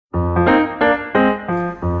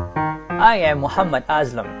I am Muhammad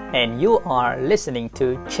Aslam, and you are listening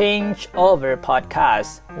to Change Over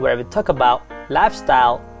Podcast, where we talk about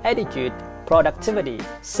lifestyle, attitude, productivity,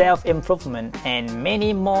 self-improvement, and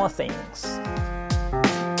many more things.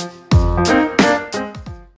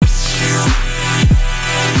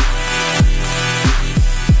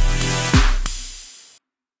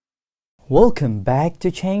 Welcome back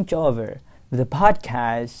to Change Over, the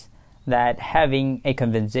podcast that having a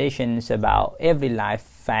conversations about every life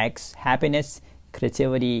facts, happiness,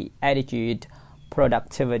 creativity, attitude,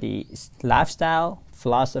 productivity, lifestyle,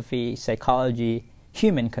 philosophy, psychology,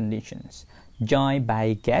 human conditions, joined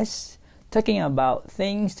by guests talking about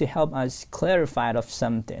things to help us clarify of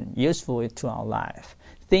something useful to our life.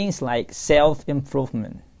 Things like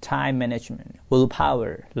self-improvement, time management,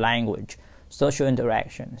 willpower, language, social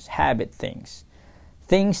interactions, habit things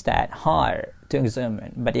that hard to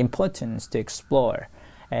examine but important to explore,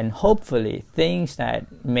 and hopefully things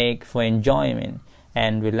that make for enjoyment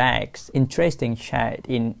and relax, interesting chat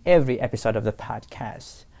in every episode of the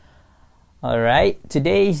podcast. Alright,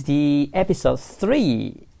 today is the episode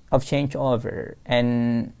 3 of Change Over,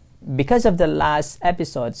 and because of the last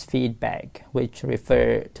episode's feedback, which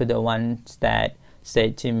refer to the ones that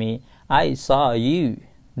said to me, I saw that you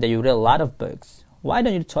read a lot of books. Why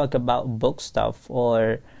don't you talk about book stuff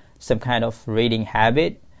or some kind of reading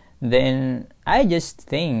habit? Then I just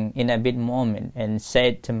think in a bit moment and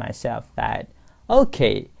said to myself that,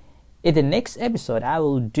 okay, in the next episode I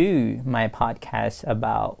will do my podcast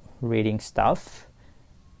about reading stuff,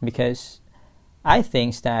 because I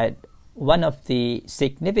think that one of the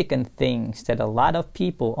significant things that a lot of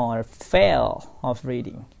people are fail of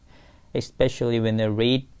reading, especially when they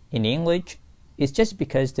read in English, it's just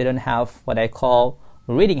because they don't have what I call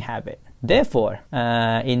reading habit. Therefore,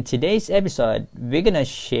 in today's episode, we're gonna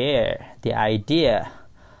share the idea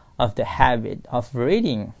of the habit of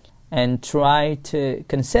reading and try to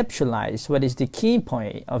conceptualize what is the key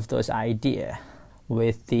point of those ideas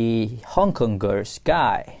with the Hong Kong girl's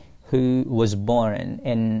guy who was born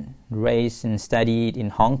and raised and studied in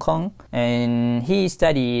Hong Kong, and he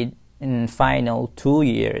studied in final 2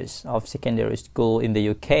 years of secondary school in the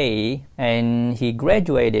UK, and he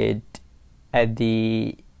graduated at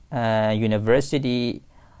the University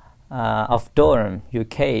of Durham,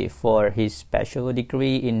 UK, for his special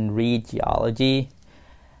degree in radiology,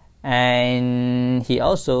 and he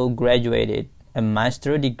also graduated a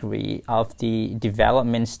master degree of the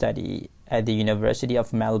development study at the University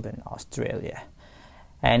of Melbourne, Australia,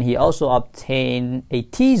 and he also obtained a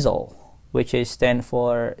TESOL, which is stand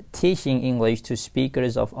for Teaching English to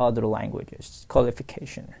Speakers of Other Languages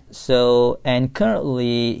qualification. So, and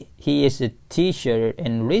currently he is a teacher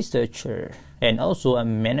and researcher and also a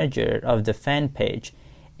manager of the fan page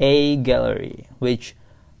A Gallery, which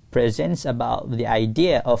presents about the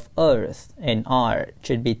idea of earth and art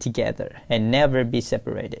should be together and never be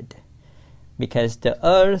separated, because the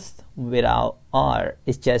earth without art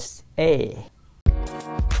is just A.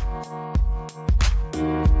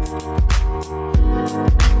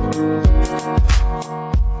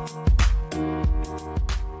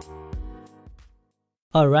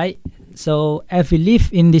 Alright, so as we live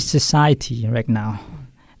in this society right now,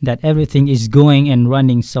 that everything is going and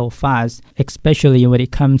running so fast, especially when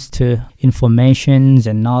it comes to informations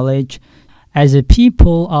and knowledge, as a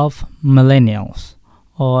people of millennials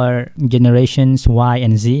or generations Y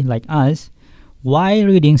and Z like us, why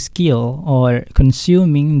reading skill or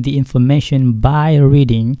consuming the information by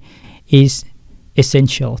reading is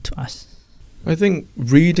essential to us? I think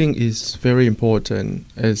reading is very important.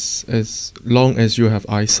 As long as you have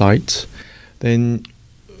eyesight, then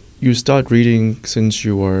you start reading since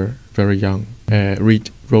you are very young.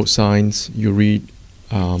 Read road signs, you read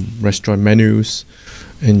restaurant menus,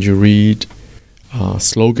 and you read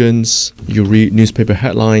slogans, you read newspaper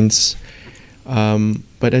headlines.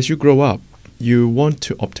 But as you grow up, you want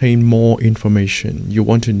to obtain more information. You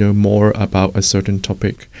want to know more about a certain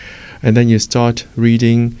topic. And then you start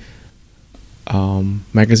reading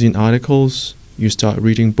magazine articles, you start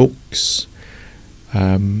reading books,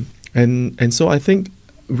 and so I think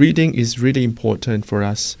reading is really important for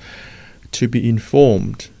us to be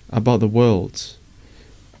informed about the world,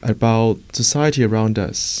 about society around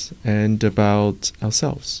us, and about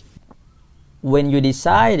ourselves. When you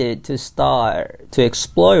decided to start to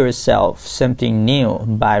explore yourself something new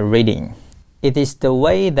by reading, it is the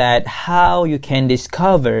way that how you can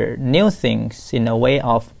discover new things in a way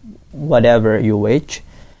of whatever you wish.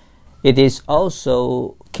 It is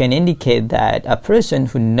also can indicate that a person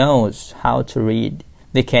who knows how to read,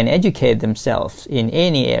 they can educate themselves in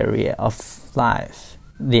any area of life.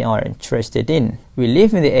 they are interested in. We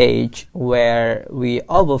live in the age where we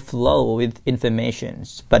overflow with information,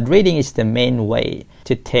 but reading is the main way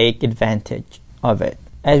to take advantage of it.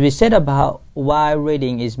 As we said about why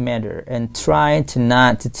reading is matter, and try to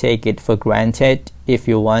not to take it for granted if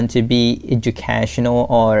you want to be educational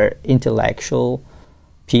or intellectual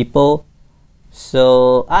people.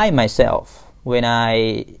 So I myself, when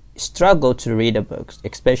I struggle to read the books,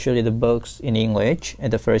 especially the books in English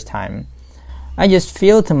at the first time, I just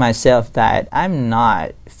feel to myself that I'm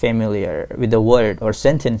not familiar with the word or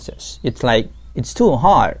sentences. It's like it's too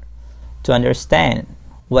hard to understand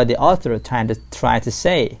what the author try to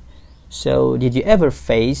say. So did you ever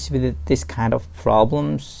face with this kind of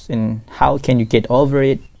problems, and how can you get over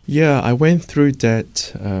it? Yeah, I went through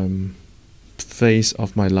that phase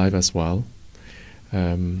of my life as well.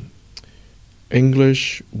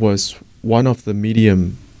 English was one of the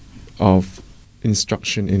medium of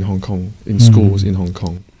instruction in Hong Kong, in schools in Hong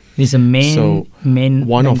Kong. It's a main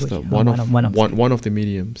one language. One of the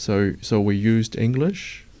medium. So we used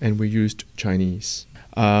English and we used Chinese.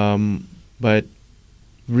 But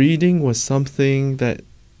reading was something that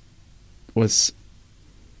was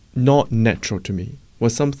not natural to me,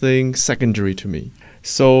 was something secondary to me.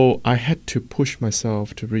 So I had to push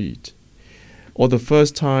myself to read. Or the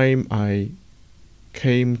first time I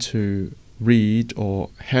came to read or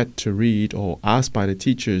had to read or asked by the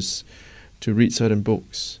teachers to read certain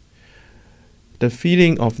books, the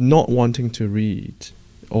feeling of not wanting to read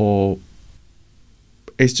or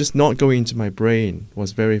it's just not going into my brain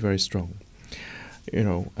was very, very strong.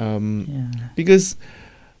 Because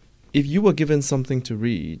if you were given something to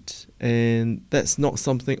read and that's not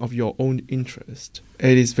something of your own interest,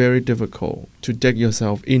 it is very difficult to dig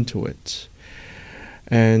yourself into it.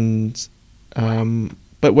 And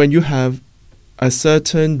but when you have a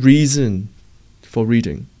certain reason for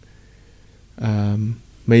reading,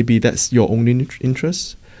 maybe that's your own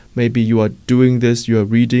interest. Maybe you are doing this, you are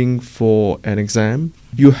reading for an exam.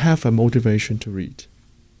 You have a motivation to read.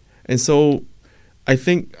 And so I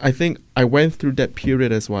think I went through that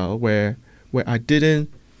period as well where I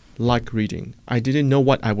didn't like reading. I didn't know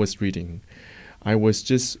what I was reading. I was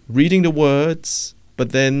just reading the words,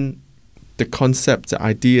 but then the concepts, the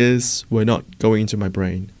ideas were not going into my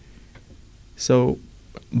brain. So,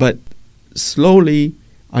 but slowly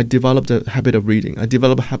I developed a habit of reading. I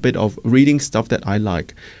developed a habit of reading stuff that I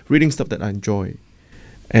like, reading stuff that I enjoy.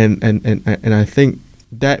 And I think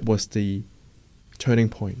that was the turning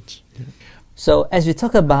point. Yeah. So as we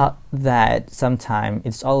talk about that, sometimes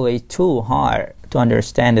it's always too hard to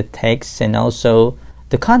understand the text and also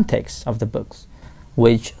the context of the books,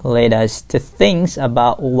 which led us to think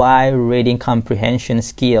about why reading comprehension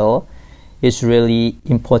skill is really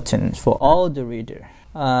important for all the reader.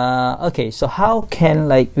 Okay, so how can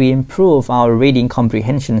we improve our reading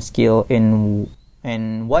comprehension skill,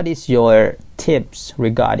 and what is your tips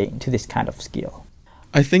regarding to this kind of skill?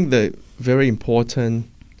 I think the very important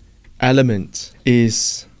element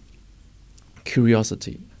is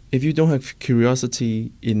curiosity. If you don't have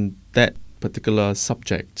curiosity in that particular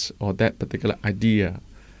subject or that particular idea,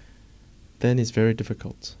 then it's very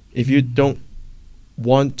difficult. If you don't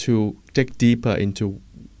want to dig deeper into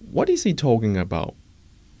what is he talking about,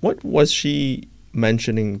 what was she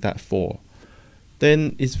mentioning that for,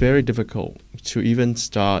 then it's very difficult to even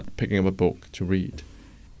start picking up a book to read.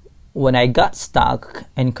 When I got stuck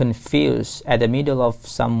and confused at the middle of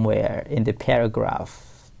somewhere in the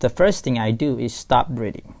paragraph, the first thing I do is stop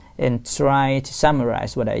reading and try to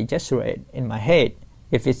summarize what I just read in my head.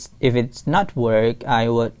 If it's not work, I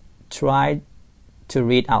would try to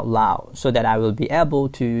read out loud so that I will be able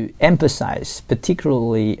to emphasize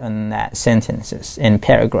particularly on that sentences and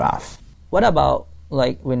paragraph. What about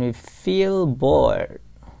when we feel bored,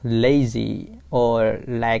 lazy, or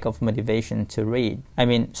lack of motivation to read? I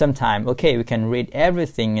mean, sometimes, okay, we can read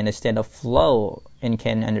everything in a state of flow and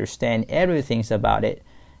can understand everything about it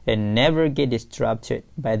and never get disrupted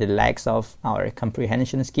by the lacks of our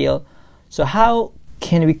comprehension skill. So how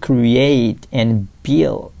can we create and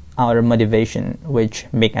build our motivation which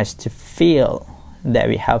make us to feel that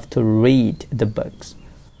we have to read the books?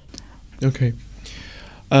 Okay.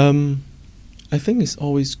 I think it's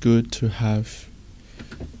always good to have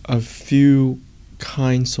a few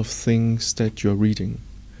kinds of things that you're reading,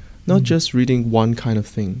 not just reading one kind of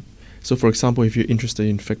thing. So for example, if you're interested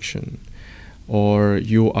in fiction, or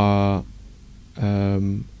you are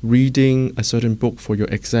reading a certain book for your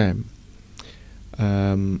exam,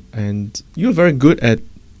 and you're very good at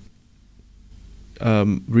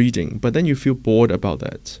reading, but then you feel bored about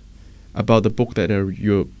the book that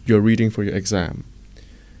you're reading for your exam,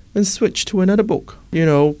 then switch to another book.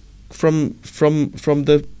 from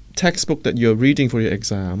the textbook that you're reading for your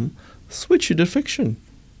exam, switch to the fiction,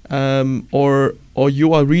 or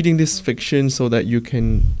you are reading this fiction so that you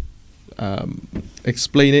can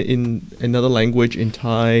explain it in another language, in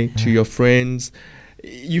Thai, to your friends.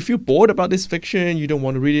 You feel bored about this fiction, you don't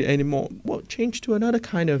want to read it anymore. Well, change to another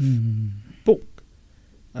kind of book.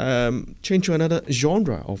 Change to another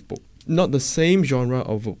genre of book. Not the same genre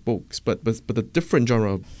of books, but a different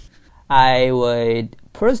genre. I would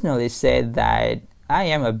personally say that I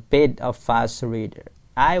am a bit of fast reader.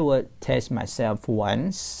 I would test myself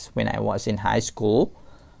once when I was in high school.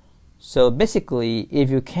 So basically, if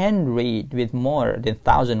you can read with more than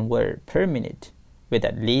 1,000 words per minute, with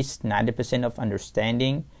at least 90% of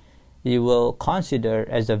understanding, you will consider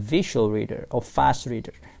as a visual reader or fast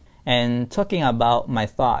reader. And talking about my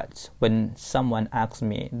thoughts, when someone asks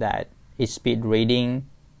me that is speed reading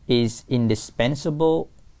is indispensable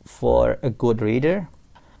for a good reader,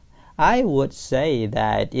 I would say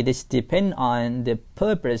that it is depend on the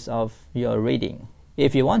purpose of your reading.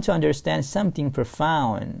 If you want to understand something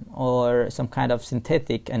profound or some kind of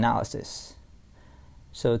synthetic analysis,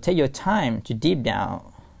 so take your time to deep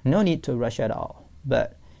down, no need to rush at all.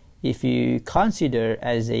 But if you consider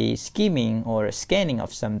as a skimming or a scanning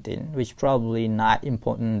of something, which probably not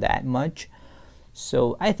important that much,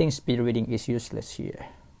 so I think speed reading is useless here.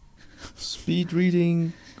 Speed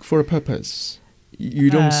reading for a purpose. You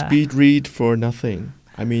don't speed read for nothing.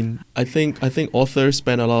 I mean, I think authors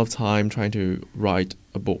spend a lot of time trying to write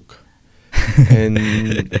a book. And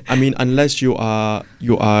I mean, unless you are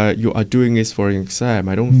doing this for an exam,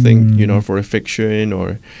 I don't think, for a fiction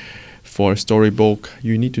or for a storybook,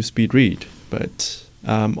 you need to speed read. But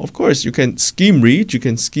of course, you can skim read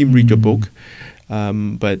your book,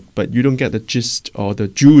 but you don't get the gist or the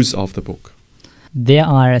juice of the book. There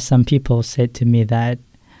are some people said to me that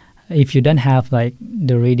if you don't have like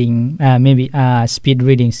the reading, maybe speed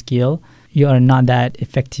reading skill, you are not that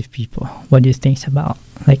effective people. What do you think about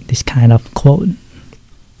like this kind of quote?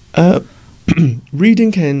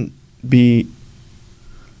 Reading can be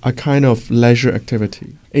a kind of leisure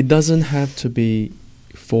activity. It doesn't have to be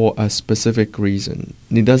for a specific reason.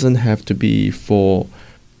 It doesn't have to be for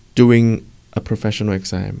doing a professional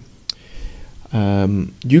exam.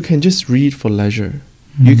 You can just read for leisure.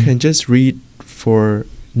 You can just read for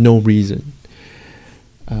no reason.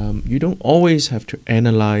 You don't always have to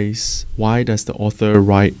analyze why does the author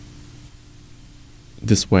write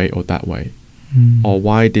this way or that way, or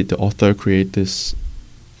why did the author create this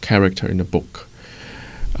character in the book.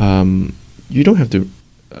 You don't have to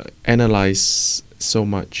analyze so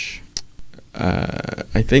much.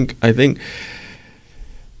 I think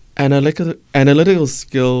analytical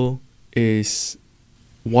skill is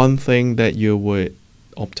one thing that you would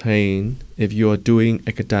obtain if you are doing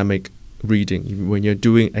academic reading, when you're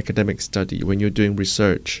doing academic study, when you're doing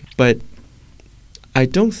research. But I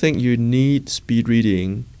don't think you need speed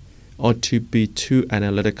reading or to be too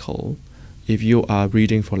analytical if you are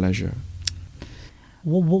reading for leisure.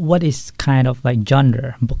 What is kind of like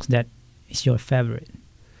genre books that is your favorite?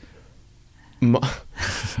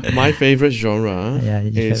 My favorite genre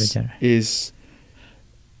is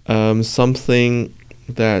something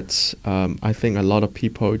that I think a lot of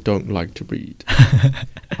people don't like to read.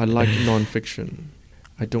 I like non-fiction.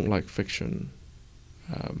 I don't like fiction.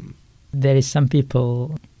 There is some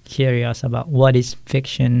people curious about what is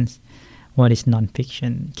fiction, what is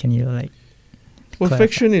non-fiction. Can you like? Well, clarify?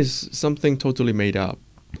 Fiction is something totally made up,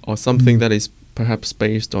 or something that is perhaps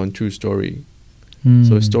based on true story.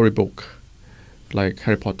 So a storybook, like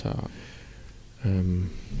Harry Potter, The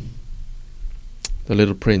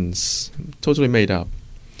Little Prince, totally made up.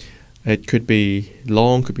 It could be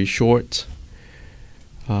long, could be short.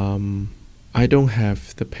 I don't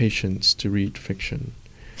have the patience to read fiction.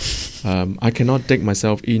 I cannot dig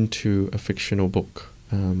myself into a fictional book.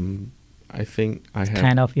 I think I have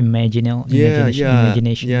kind of imagination.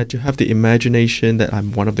 Yeah, to have the imagination that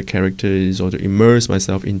I'm one of the characters, or to immerse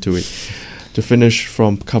myself into it, to finish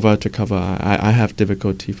from cover to cover. I have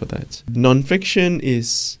difficulty for that. Non-fiction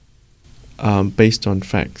is based on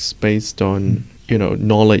facts, based on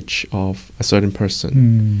knowledge of a certain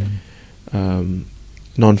person.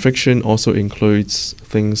 Non-fiction also includes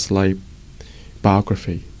things like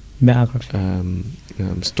biography,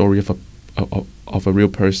 story of a real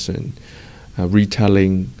person,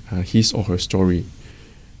 retelling his or her story.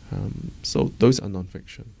 So those are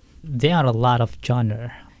non-fiction. There are a lot of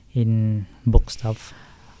genre in book stuff.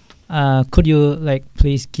 Could you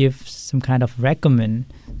please give some kind of recommend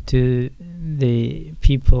to the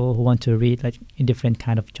people who want to read a different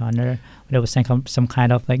kind of genre? Whatever, some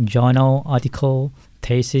kind of journal, article,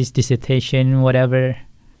 thesis, dissertation, whatever.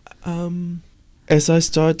 As I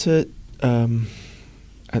started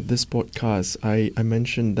at this podcast, I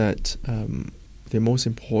mentioned that the most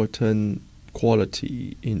important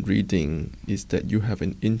quality in reading is that you have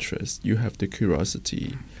an interest, you have the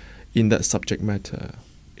curiosity in that subject matter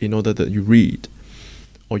in order that you read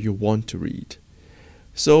or you want to read.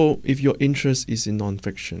 So if your interest is in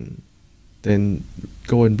nonfiction, then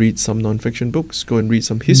go and read some nonfiction books, go and read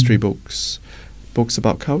some history books, books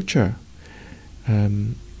about culture.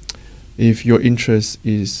 If your interest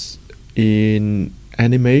is in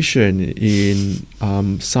animation, in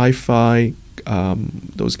sci-fi,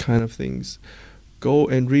 those kind of things, go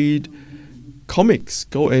and read comics,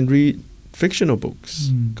 go and read fictional books,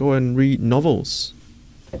 go and read novels.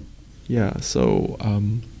 Yeah, so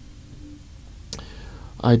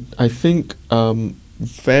I think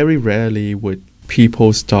very rarely would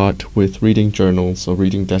people start with reading journals or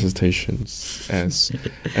reading dissertations as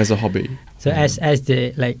a hobby. So as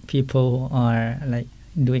the like people are like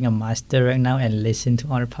doing a master right now and listen to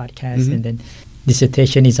our podcast, and then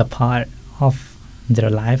dissertation is a part of their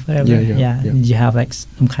life, whatever. Yeah. Did you have like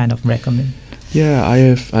some kind of recommend? Yeah,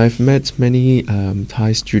 I've met many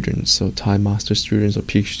Thai students, so Thai master students or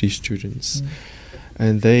PhD students,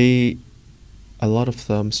 and a lot of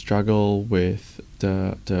them struggle with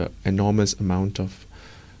the enormous amount of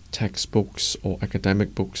textbooks or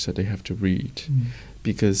academic books that they have to read,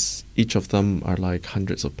 because each of them are like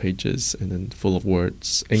hundreds of pages and then full of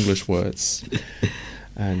words, English words,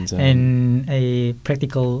 and a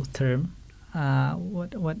practical term.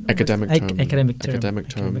 What academic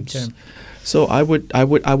terms. So I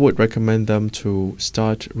would recommend them to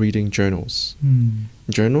start reading journals.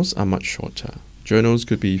 Journals are much shorter. Journals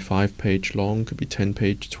could be 5-page long, could be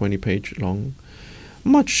 10-page, 20-page long,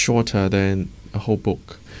 much shorter than a whole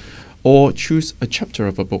book. Or choose a chapter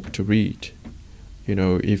of a book to read. You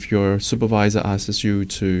know, if your supervisor asks you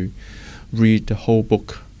to read the whole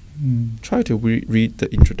book, try to read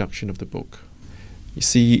the introduction of the book. You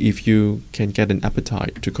see if you can get an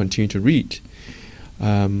appetite to continue to read.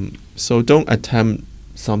 So don't attempt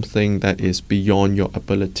something that is beyond your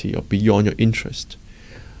ability or beyond your interest.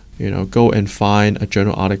 You know, go and find a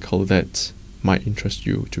journal article that might interest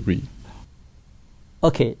you to read.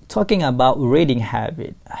 Okay, talking about reading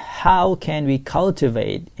habit, how can we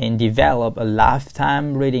cultivate and develop a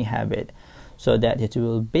lifetime reading habit so that it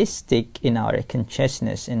will be stick in our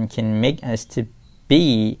consciousness and can make us to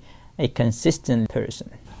be a consistent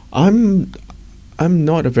person? I'm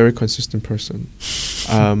not a very consistent person.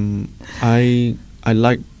 I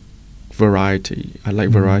like variety. I like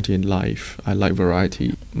variety in life. I like variety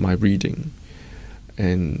in my reading,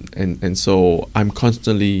 and so I'm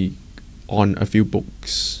constantly on a few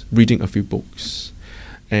books, reading a few books,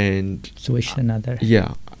 and switch another.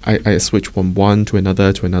 Yeah, I switch from one to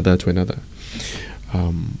another to another to another.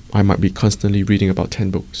 I might be constantly reading about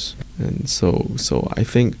 10 books, and so I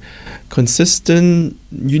think consistent.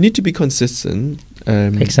 You need to be consistent.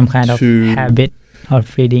 Like some kind of habit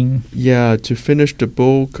of reading. Yeah, to finish the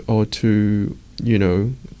book or to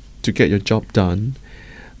to get your job done.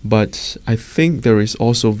 But I think there is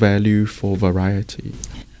also value for variety.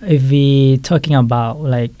 If we talking about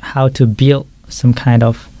like how to build some kind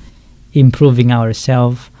of improving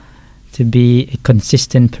ourselves to be a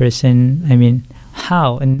consistent person, I mean,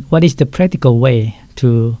 how and what is the practical way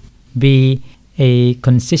to be a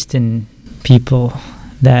consistent people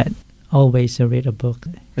that always read a book?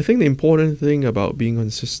 I think the important thing about being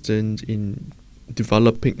consistent in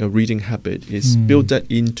developing a reading habit is build that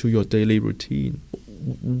into your daily routine.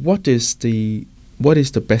 What is the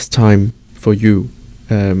best time for you?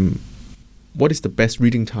 What is the best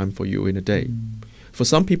reading time for you in a day? For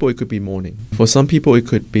some people, it could be morning. For some people, it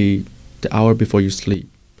could be the hour before you sleep.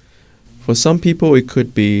 For some people, it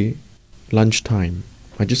could be lunchtime.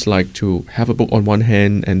 I just like to have a book on one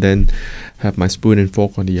hand and then have my spoon and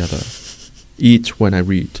fork on the other. Eat when I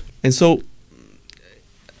read. And so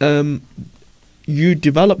you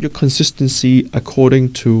develop your consistency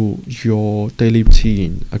according to your daily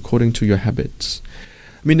routine, according to your habits.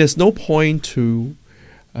 I mean, there's no point to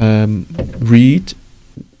read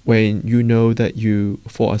when you know that you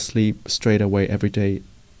fall asleep straight away every day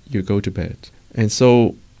you go to bed. And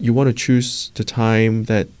so you want to choose the time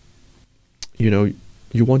that you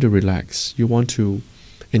want to relax, you want to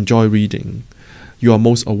enjoy reading, you are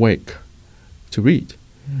most awake to read.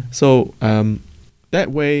 So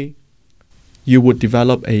that way you would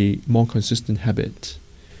develop a more consistent habit.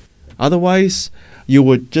 Otherwise, you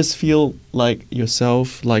would just feel like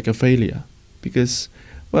yourself like a failure because,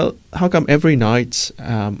 well, how come every night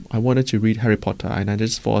I wanted to read Harry Potter and I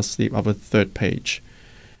just fall asleep after the third page?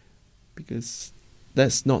 Because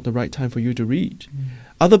that's not the right time for you to read.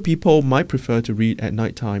 Other people might prefer to read at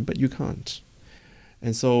night time, but you can't.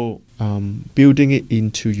 And so building it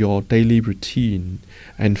into your daily routine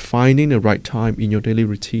and finding the right time in your daily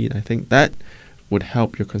routine, I think that would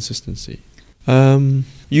help your consistency.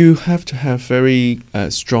 You have to have very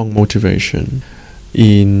strong motivation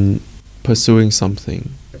in pursuing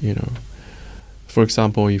something, you know. For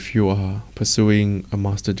example, if you are pursuing a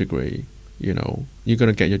master degree, you know, you're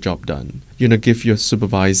going to get your job done. You're going to give your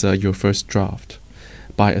supervisor your first draft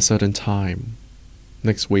by a certain time,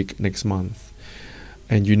 next week, next month.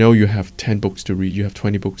 And you know you have 10 books to read, you have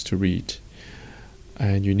 20 books to read.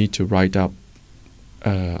 And you need to write up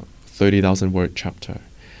a 30,000 word chapter.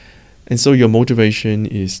 And so your motivation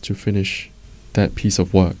is to finish that piece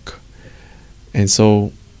of work. And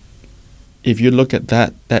so if you look at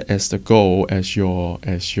that as the goal, as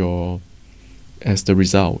the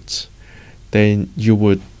result, then you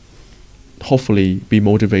would hopefully be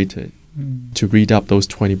motivated to read up those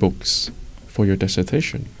 20 books for your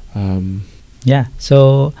dissertation. Yeah.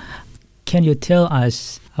 So can you tell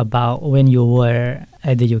us about when you were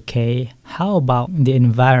at the UK? How about the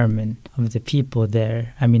environment of the people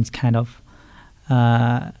there? I mean, it's kind of,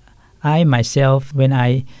 I myself, when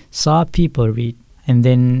I saw people read, and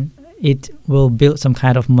then it will build some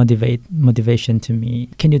kind of motivation to me.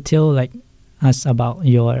 Can you tell us about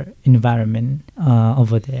your environment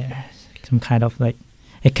over there? Some kind of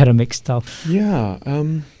academic stuff. Yeah,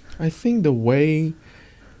 I think the way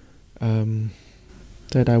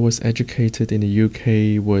that I was educated in the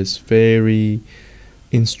UK was very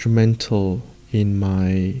instrumental in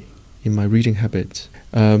my reading habit.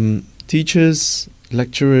 Teachers,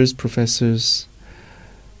 lecturers, professors,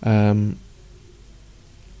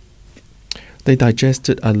 they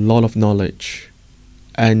digested a lot of knowledge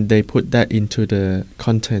and they put that into the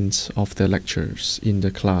content of the lectures in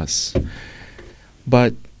the class.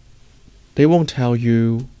 But they won't tell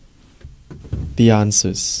you the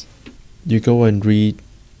answers. You go and read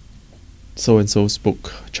so-and-so's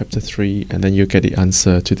book, chapter 3, and then you get the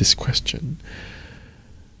answer to this question.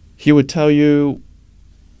 He would tell you,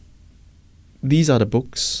 these are the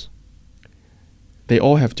books. They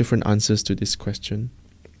all have different answers to this question.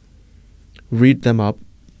 Read them up,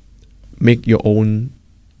 make your own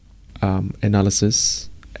analysis,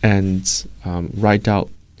 and write out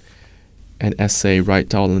an essay,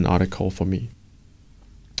 write out an article for me.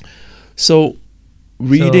 So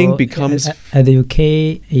reading becomes... At the UK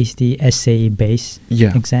is the essay-based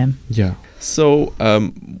exam? Yeah. So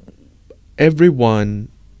everyone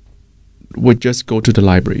would just go to the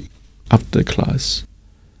library after the class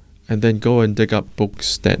and then go and dig up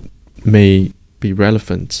books that may be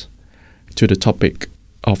relevant to the topic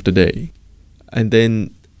of the day.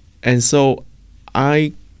 And so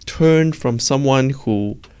I turned from someone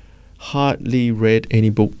who hardly read any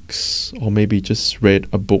books, or maybe just read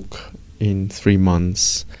a book in 3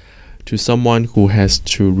 months, to someone who has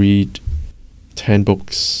to read 10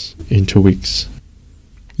 books in 2 weeks.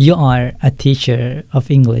 You are a teacher of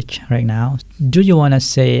English right now. Do you want to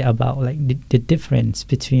say about the difference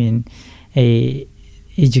between a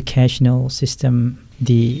educational system,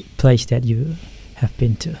 the place that you have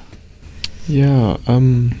been to? Yeah,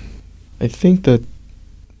 I think that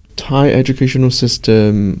Thai educational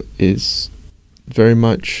system is very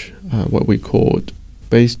much what we call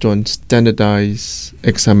based on standardized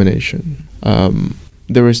examination.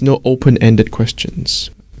 There is no open-ended questions.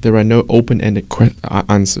 There are no open-ended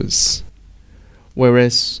answers.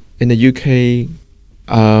 Whereas in the UK,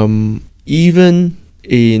 even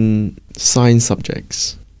in science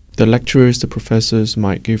subjects, the lecturers, the professors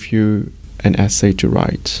might give you an essay to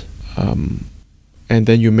write, and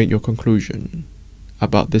then you make your conclusion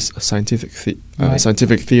about this scientific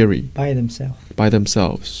theory by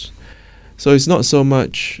themselves. So it's not so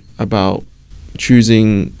much about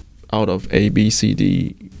choosing out of A, B, C,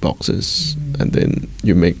 D boxes and then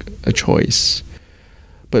you make a choice,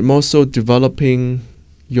 but more so developing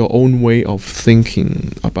your own way of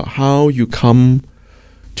thinking about how you come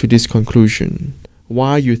to this conclusion,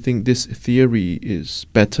 why you think this theory is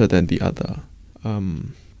better than the other.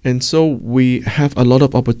 And so we have a lot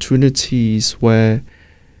of opportunities where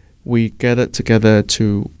we gather together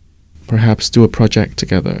to perhaps do a project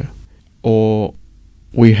together, or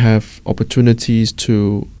we have opportunities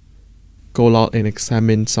to go out and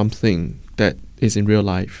examine something that is in real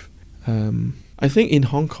life. I think in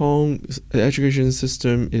Hong Kong, the education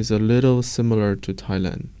system is a little similar to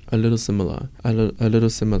Thailand. A little similar.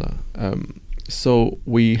 So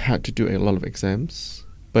we had to do a lot of exams.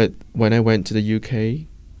 But when I went to the UK,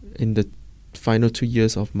 in the final 2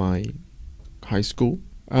 years of my high school,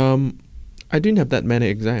 I didn't have that many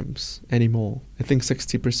exams anymore. I think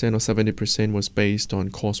 60% or 70% was based on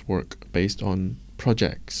coursework, based on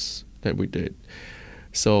projects that we did.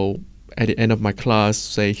 So at the end of my class,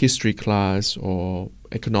 say history class or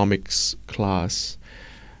economics class,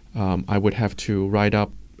 I would have to write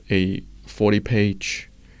up a 40-page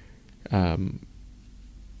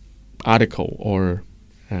article or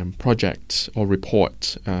project or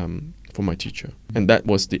report for my teacher. And that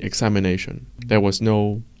was the examination. There was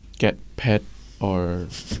no get pet or,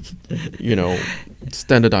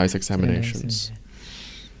 standardized examinations.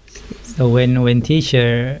 So when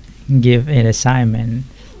teacher give an assignment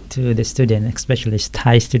to the student, especially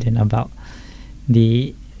Thai student, about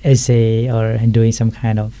the essay or doing some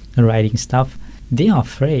kind of writing stuff, they are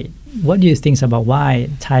afraid. What do you think about why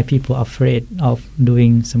Thai people are afraid of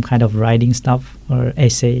doing some kind of writing stuff or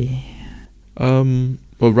essay? Well,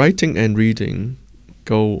 writing and reading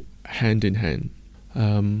go hand in hand.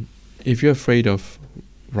 If you're afraid of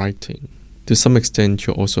writing, to some extent,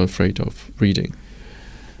 you're also afraid of reading.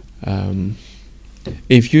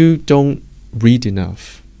 If you don't read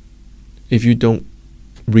enough, if you don't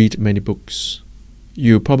read many books,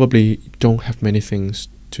 you probably don't have many things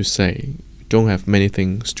to say, don't have many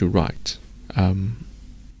things to write.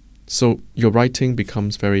 So your writing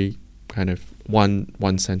becomes very kind of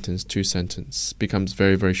one sentence, two sentence, becomes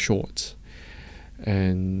very, very short.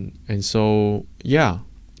 And so, yeah,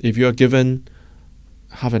 if you're given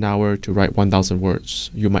half an hour to write 1,000 words,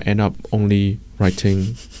 you might end up only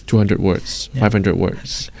writing 200 words, 500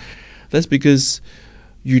 words. That's because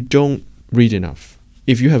you don't read enough.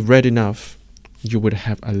 If you have read enough, you would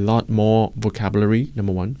have a lot more vocabulary,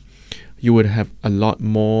 number one. You would have a lot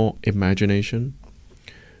more imagination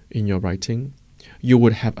in your writing. You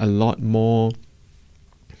would have a lot more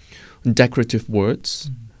decorative words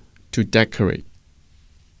to decorate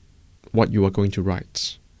what you are going to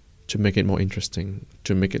write, to make it more interesting,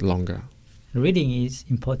 to make it longer. Reading is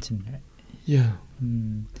important, right? Yeah.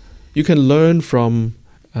 You can learn from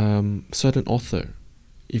certain author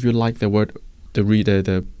if you like the reader,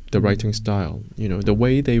 the writing style, the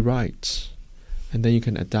way they write, and then you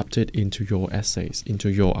can adapt it into your essays, into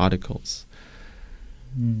your articles.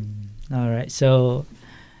 All right. So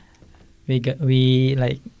we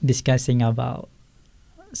like discussing about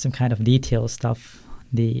some kind of detailed stuff,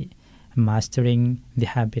 the mastering the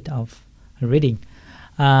habit of reading.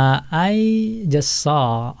 I just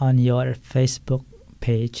saw on your Facebook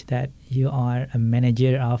page that you are a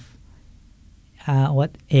manager of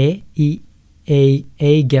A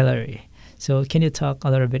Gallery. So can you talk a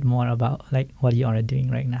little bit more about like what you are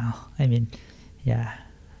doing right now? I mean, yeah.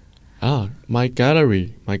 My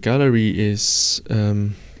gallery is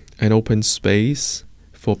an open space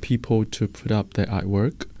for people to put up their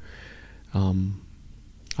artwork.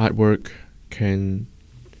 Artwork can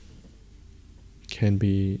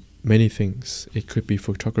be many things. It could be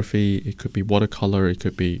photography, it could be watercolor, it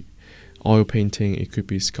could be oil painting, it could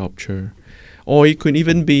be sculpture, or it could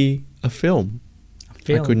even be a film.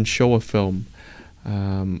 I couldn't show a film,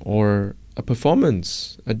 or a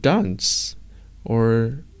performance, a dance,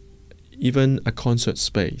 or even a concert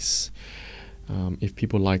space. If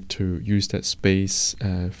people like to use that space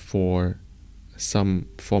for some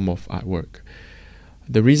form of artwork.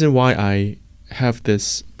 The reason why I have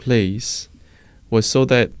this place was so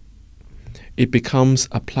that it becomes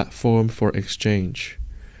a platform for exchange.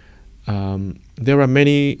 There are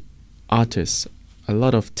many artists, a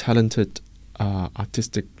lot of talented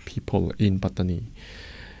artistic people in Pattani,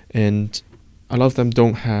 and a lot of them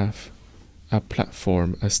don't have a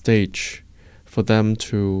platform, a stage for them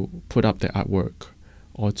to put up their artwork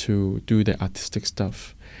or to do their artistic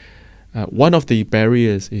stuff. One of the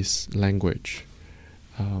barriers is language.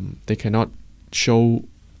 They cannot show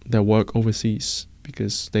their work overseas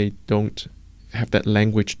because they don't have that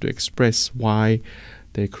language to express why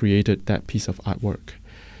they created that piece of artwork.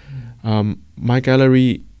 My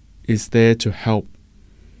gallery is there to help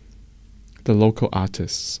the local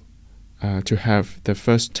artists to have the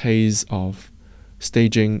first taste of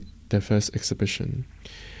staging their first exhibition.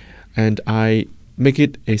 And I make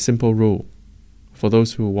it a simple rule for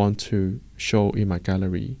those who want to show in my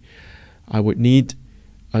gallery. I would need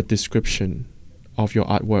a description of your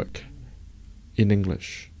artwork in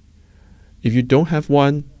English. If you don't have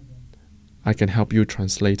one, I can help you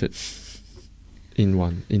translate it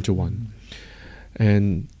into one.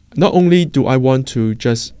 And not only do I want to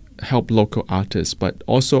just help local artists, but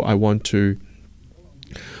also I want to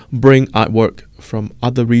bring artwork from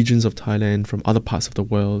other regions of Thailand, from other parts of the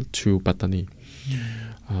world to Pattani.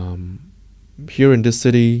 Here in this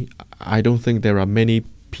city, I don't think there are many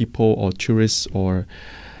people or tourists or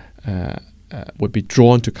would be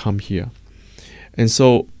drawn to come here. And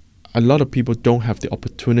so a lot of people don't have the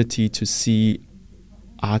opportunity to see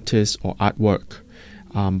artists or artwork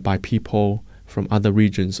by people from other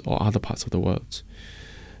regions or other parts of the world.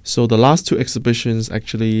 So the last two exhibitions,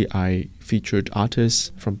 actually, I featured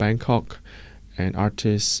artists from Bangkok and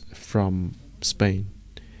artists from Spain.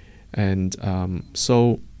 And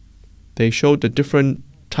so they showed the different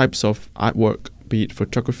types of artwork, be it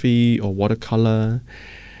photography or watercolor,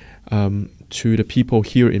 to the people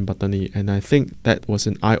here in Pattani. And I think that was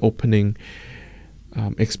an eye-opening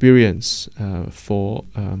experience for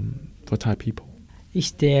Thai people.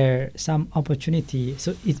 Is there some opportunity?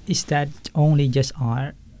 So is that only just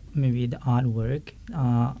art, maybe the artwork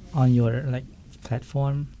on your like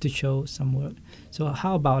platform to show some work? So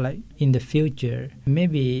how about like in the future,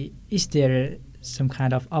 maybe is there some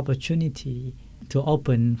kind of opportunity to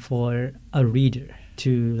open for a reader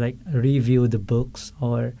to like review the books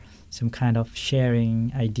or some kind of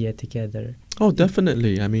sharing idea together? Oh,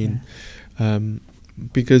 definitely. I mean,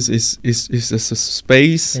 because it's a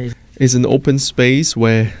space. It's an open space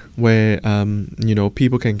where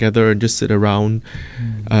people can gather and just sit around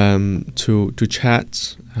to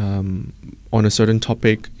chat on a certain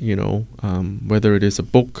topic. Whether it is a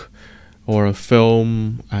book or a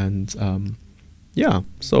film, and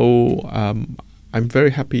So I'm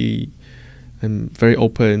very happy. I'm very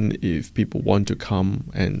open if people want to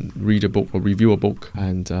come and read a book or review a book,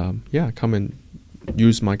 and come and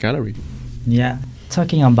use my gallery. Yeah,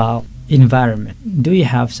 talking about environment, do you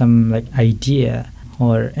have some like idea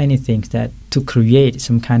or anything that to create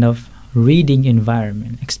some kind of reading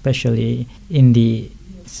environment, especially in the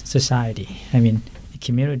society? I mean, the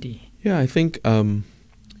community. Yeah, I think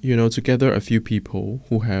to gather a few people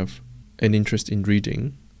who have an interest in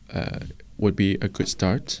reading would be a good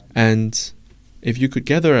start. And if you could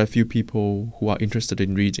gather a few people who are interested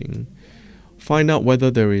in reading, find out whether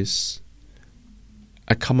there is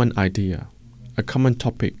a common idea, a common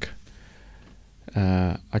topic,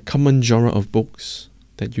 a common genre of books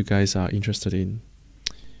that you guys are interested in,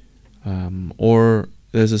 or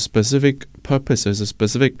there's a specific purpose, there's a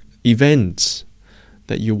specific event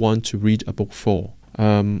that you want to read a book for,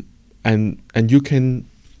 and you can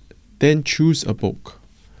then choose a book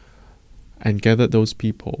and gather those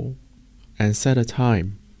people and set a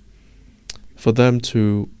time for them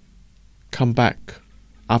to come back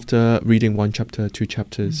after reading one chapter, two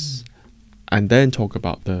chapters, and then talk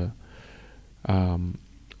about the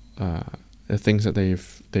things that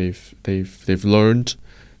they've learned,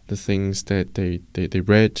 the things that they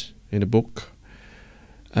read in a book.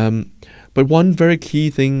 But one very key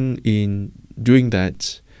thing in doing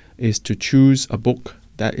that is to choose a book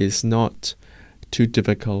that is not too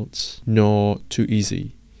difficult nor too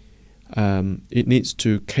easy. It needs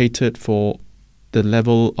to cater for the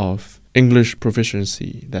level of English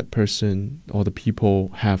proficiency that person or the people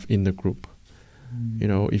have in the group.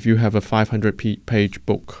 If you have a 500-page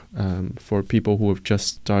book for people who have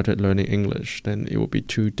just started learning English, then it will be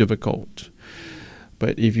too difficult.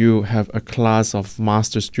 But if you have a class of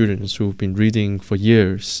master students who've been reading for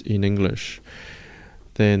years in English,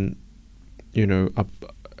 then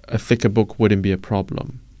a thicker book wouldn't be a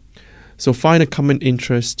problem. So find a common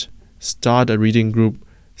interest, start a reading group,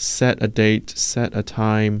 set a date, set a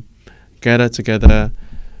time, gather together,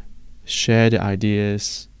 share the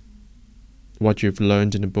ideas, what you've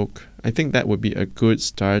learned in the book. I think that would be a good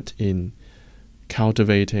start in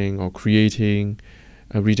cultivating or creating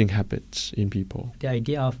a reading habit in people. The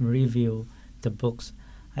idea of review the books,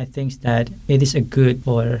 I think that it is a good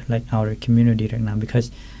for like our community right now,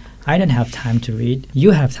 because I don't have time to read.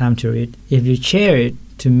 You have time to read. If you share it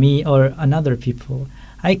to me or another people,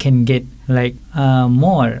 I can get like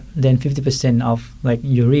more than 50% of like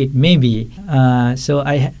you read maybe. So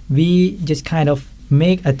we just kind of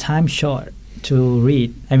make a time short to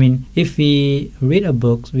read. I mean, if we read a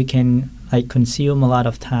book, we can like consume a lot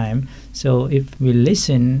of time. So if we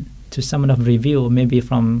listen to someone of review, maybe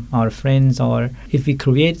from our friends, or if we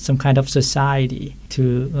create some kind of society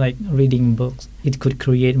to like reading books, it could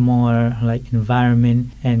create more like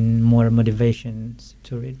environment and more motivations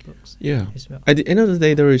to read books. Yeah. As well. At the end of the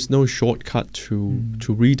day, there is no shortcut to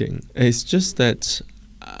reading. It's just that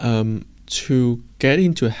to get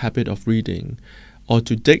into a habit of reading or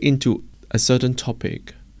to dig into a certain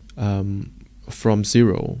topic from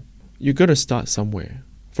zero, you got to start somewhere.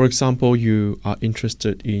 For example, you are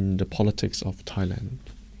interested in the politics of Thailand,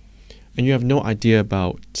 and you have no idea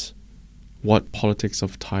about what politics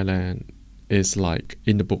of Thailand is like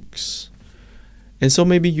in the books. And so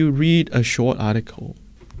maybe you read a short article,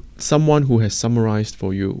 someone who has summarized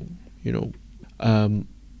for you, someone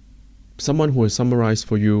who has summarized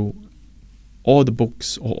for you all the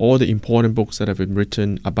books or all the important books that have been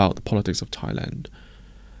written about the politics of Thailand.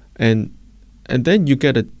 And then you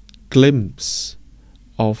get a glimpse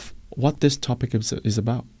of what this topic is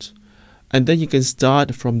about. And then you can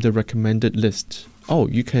start from the recommended list. Oh,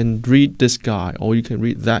 you can read this guy or you can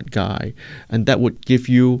read that guy. And that would give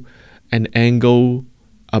you an angle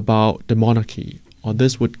about the monarchy. Or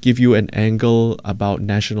this would give you an angle about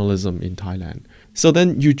nationalism in Thailand. So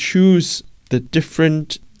then you choose the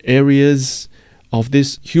different areas of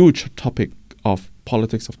this huge topic of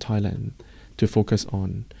politics of Thailand to focus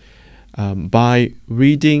on by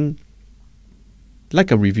reading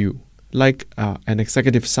like a review, like an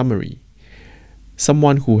executive summary.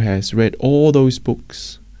 Someone who has read all those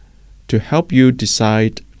books to help you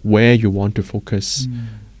decide where you want to focus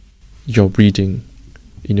your reading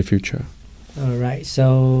in the future. All right,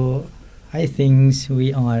 so I think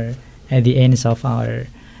we are at the end of our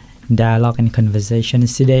dialogue and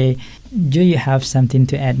conversations today. Do you have something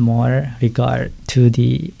to add more regard to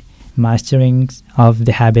the mastering of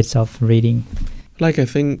the habits of reading? Like I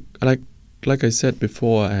think, like I said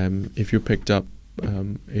before, if you picked up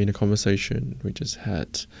in a conversation we just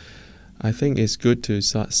had, I think it's good to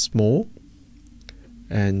start small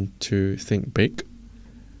and to think big.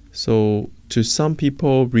 So to some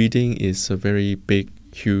people, reading is a very big,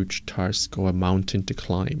 huge task or a mountain to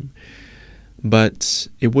climb. But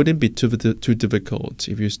it wouldn't be too difficult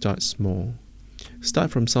if you start small.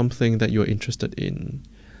 Start from something that you're interested in.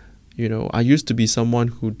 You know, I used to be someone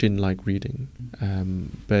who didn't like reading.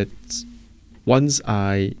 But once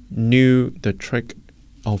I knew the trick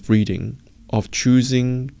of reading, of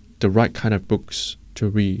choosing the right kind of books to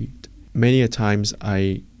read, many a times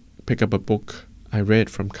I pick up a book, I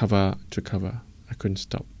read from cover to cover. I couldn't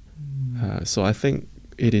stop. So I think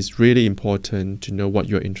it is really important to know what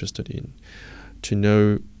you're interested in, to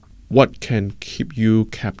know what can keep you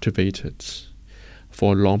captivated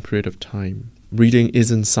for a long period of time. Reading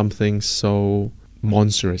isn't something so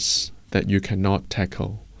monstrous that you cannot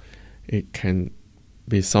tackle. It can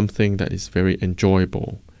be something that is very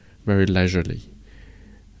enjoyable, very leisurely.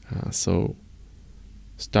 So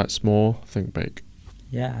start small, think big.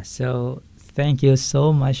 Yeah, so thank you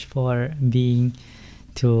so much for being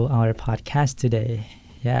to our podcast today.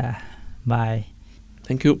 Yeah, bye.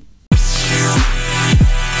 Thank you.